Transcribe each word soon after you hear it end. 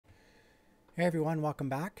Hey everyone, welcome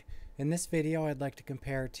back. In this video I'd like to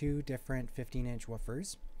compare two different 15-inch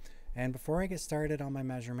woofers. And before I get started on my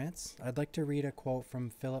measurements, I'd like to read a quote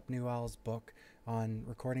from Philip Newell's book on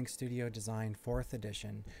Recording Studio Design 4th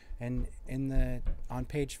edition. And on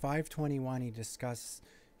page 521 he discusses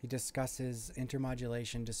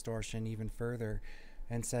intermodulation distortion even further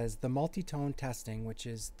and says the multi-tone testing, which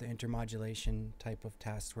is the intermodulation type of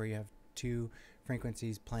test where you have two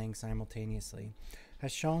frequencies playing simultaneously,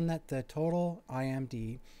 has shown that the total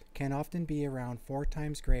IMD can often be around 4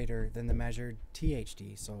 times greater than the measured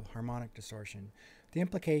THD, so harmonic distortion. The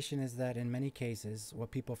implication is that in many cases,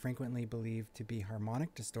 what people frequently believe to be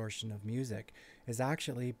harmonic distortion of music is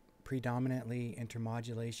actually predominantly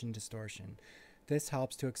intermodulation distortion. This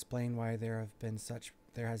helps to explain why there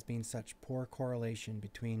has been such poor correlation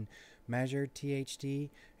between measured THD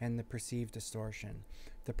and the perceived distortion.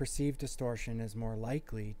 The perceived distortion is more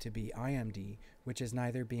likely to be IMD, which is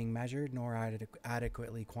neither being measured nor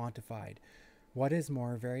adequately quantified. What is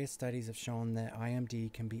more, various studies have shown that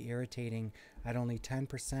IMD can be irritating at only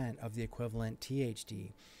 10% of the equivalent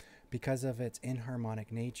THD because of its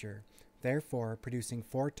inharmonic nature. Therefore, producing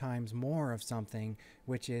 4 times more of something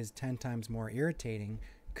which is 10 times more irritating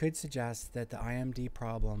could suggest that the IMD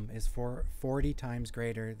problem is 40 times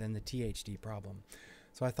greater than the THD problem.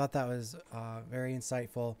 So I thought that was very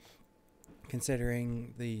insightful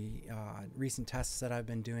considering the recent tests that I've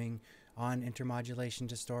been doing on intermodulation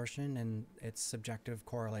distortion and its subjective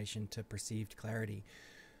correlation to perceived clarity.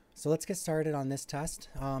 So let's get started on this test.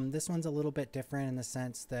 This one's a little bit different in the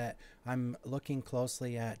sense that I'm looking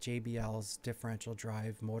closely at JBL's differential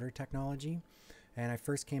drive motor technology. And I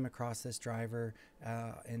first came across this driver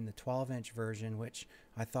in the 12-inch version, which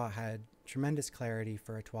I thought had tremendous clarity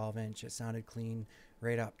for a 12-inch. It sounded clean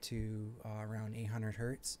right up to around 800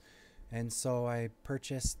 hertz. And so I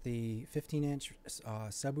purchased the 15-inch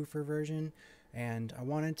subwoofer version, and I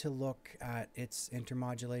wanted to look at its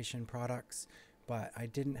intermodulation products, but I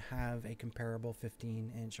didn't have a comparable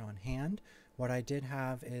 15-inch on hand. What I did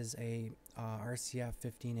have is a RCF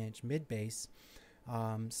 15-inch mid-bass.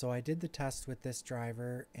 So I did the test with this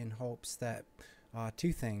driver in hopes that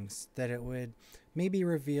two things: that it would maybe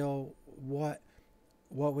reveal what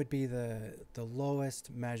would be the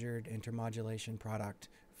lowest measured intermodulation product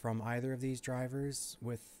from either of these drivers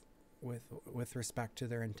with respect to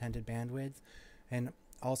their intended bandwidth, and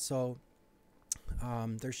also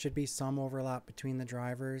there should be some overlap between the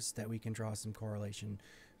drivers that we can draw some correlation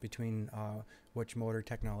between which motor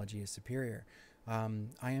technology is superior.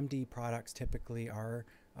 IMD products typically are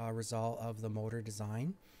a result of the motor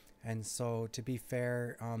design, and so to be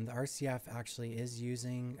fair, the RCF actually is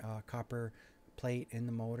using copper plate in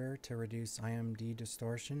the motor to reduce IMD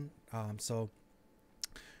distortion. So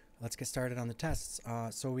let's get started on the tests.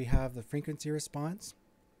 So we have the frequency response,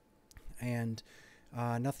 and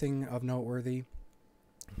nothing of noteworthy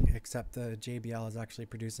except the JBL is actually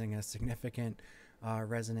producing a significant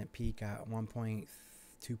resonant peak at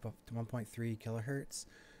 1.3 kilohertz.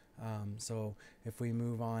 So if we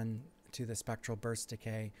move on to the spectral burst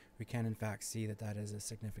decay, we can in fact see that that is a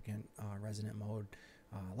significant resonant mode,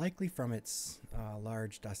 likely from its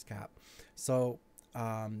large dust cap. So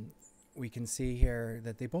we can see here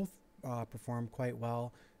that they both perform quite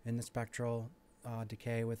well in the spectral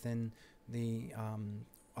decay within the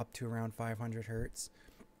up to around 500 hertz.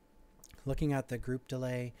 Looking at the group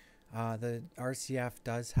delay, the RCF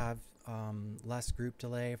does have less group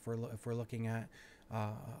delay. If we're looking at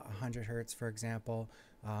 100 hertz, for example,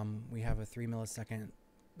 we have a 3 millisecond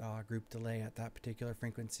group delay at that particular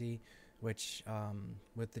frequency, which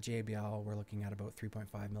with the JBL we're looking at about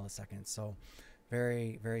 3.5 milliseconds. So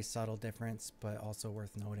very, very subtle difference, but also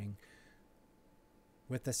worth noting.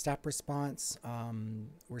 With the step response,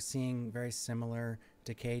 we're seeing very similar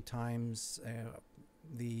decay times,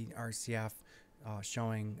 the RCF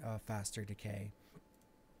showing faster decay.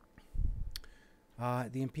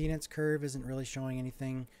 The impedance curve isn't really showing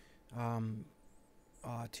anything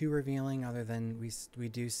too revealing, other than we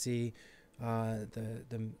do see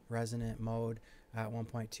the resonant mode at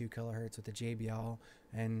 1.2 kilohertz with the JBL,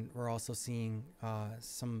 and we're also seeing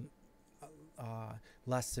some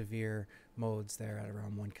less severe modes there at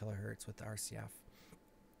around 1 kilohertz with the RCF.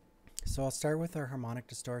 So I'll start with our harmonic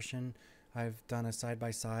distortion. I've done a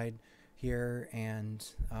side-by-side here, and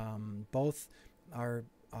both are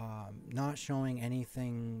not showing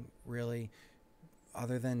anything really,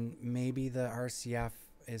 other than maybe the RCF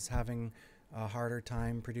is having a harder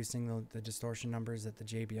time producing the distortion numbers that the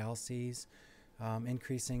JBL sees.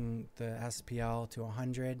 Increasing the SPL to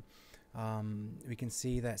 100, we can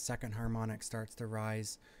see that second harmonic starts to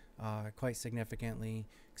rise quite significantly,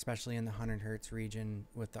 especially in the 100 hertz region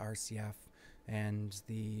with the RCF. and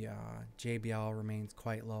the JBL remains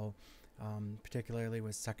quite low, particularly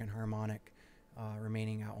with second harmonic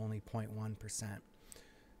remaining at only 0.1%.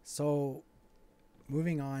 So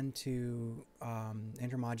moving on to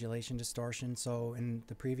intermodulation distortion. So in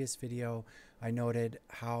the previous video, I noted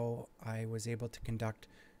how I was able to conduct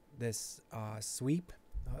this sweep,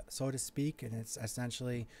 so to speak, and it's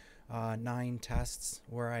essentially 9 tests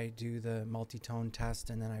where I do the multi-tone test,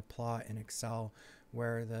 and then I plot in Excel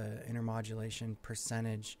where the intermodulation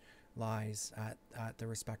percentage lies at the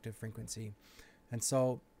respective frequency. And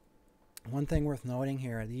so one thing worth noting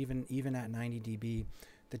here, even at 90 dB,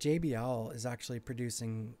 the JBL is actually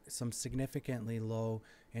producing some significantly low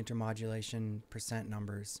intermodulation percent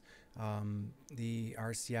numbers. The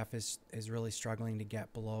RCF is really struggling to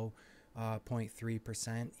get below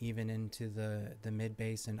 0.3%, even into the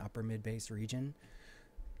mid-bass and upper mid-bass region.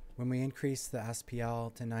 When we increase the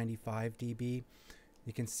SPL to 95 dB,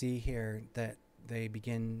 you can see here that they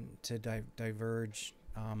begin to diverge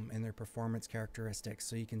in their performance characteristics.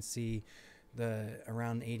 So you can see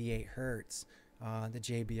around 88 hertz, the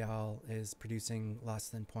JBL is producing less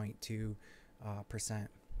than 0.2%.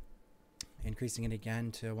 Increasing it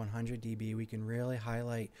again to 100 dB, we can really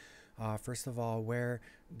highlight, first of all, where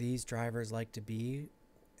these drivers like to be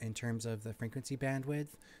in terms of the frequency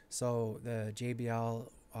bandwidth. So the JBL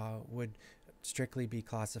would strictly be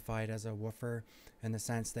classified as a woofer, in the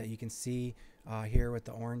sense that you can see here with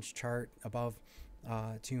the orange chart above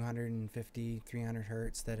 250, 300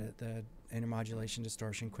 hertz that the intermodulation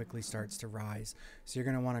distortion quickly starts to rise. So you're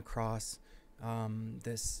going to want to cross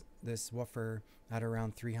this woofer at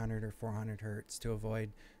around 300 or 400 hertz to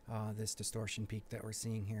avoid this distortion peak that we're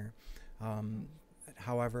seeing here.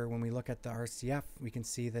 However, when we look at the RCF, we can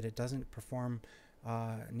see that it doesn't perform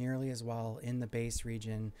nearly as well in the bass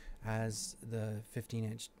region as the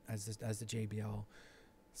 15-inch, as the JBL.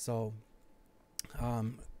 So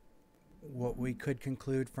what we could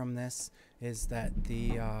conclude from this is that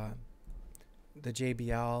the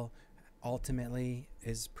JBL ultimately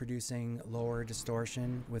is producing lower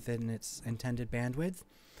distortion within its intended bandwidth,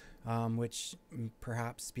 which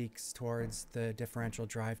perhaps speaks towards the differential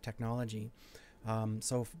drive technology.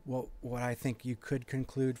 So what I think you could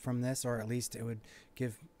conclude from this, or at least it would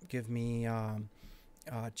give me a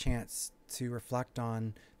chance to reflect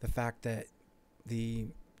on the fact that the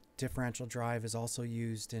differential drive is also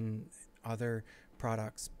used in other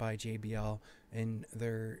products by JBL in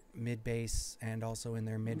their mid-bass and also in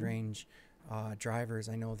their mid-range drivers.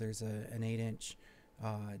 I know there's an 8-inch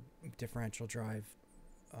differential drive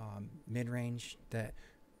mid-range that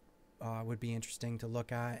would be interesting to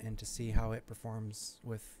look at and to see how it performs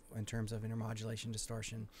in terms of intermodulation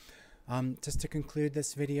distortion. Just to conclude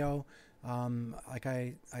this video, like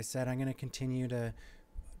I said, I'm going to continue to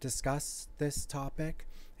discuss this topic,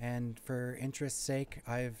 and for interest's sake,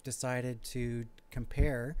 I've decided to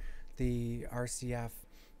compare the RCF,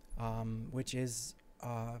 which is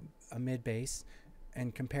a mid-bass,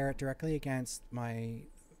 and compare it directly against my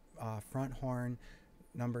front horn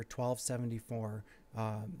number 1274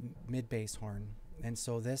 mid-bass horn. And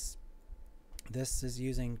so this is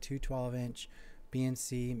using two 12-inch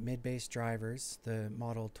BNC mid-bass drivers, the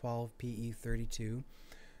model 12PE32.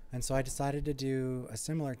 And so I decided to do a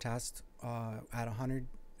similar test at 100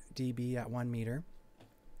 dB at 1 meter.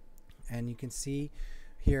 And you can see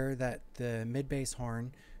here that the mid-bass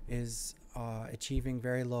horn is achieving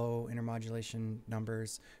very low intermodulation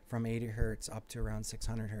numbers from 80 hertz up to around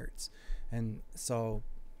 600 hertz. And so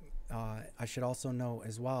I should also note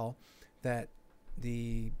as well that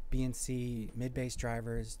the BNC mid-bass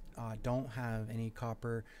drivers don't have any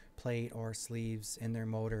copper plate or sleeves in their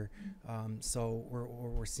motor. So what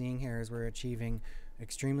we're seeing here is we're achieving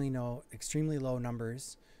extremely low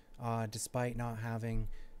numbers despite not having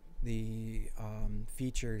the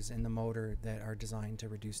features in the motor that are designed to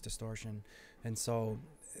reduce distortion. And so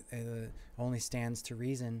it only stands to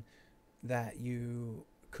reason that you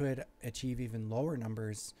could achieve even lower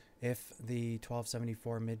numbers if the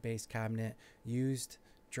 1274 mid-bass cabinet used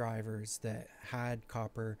drivers that had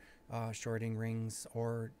copper shorting rings,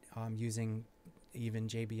 or using even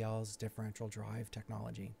JBL's differential drive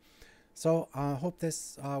technology. So I hope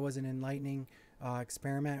this was an enlightening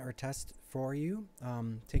experiment or test for you.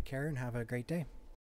 Take care and have a great day.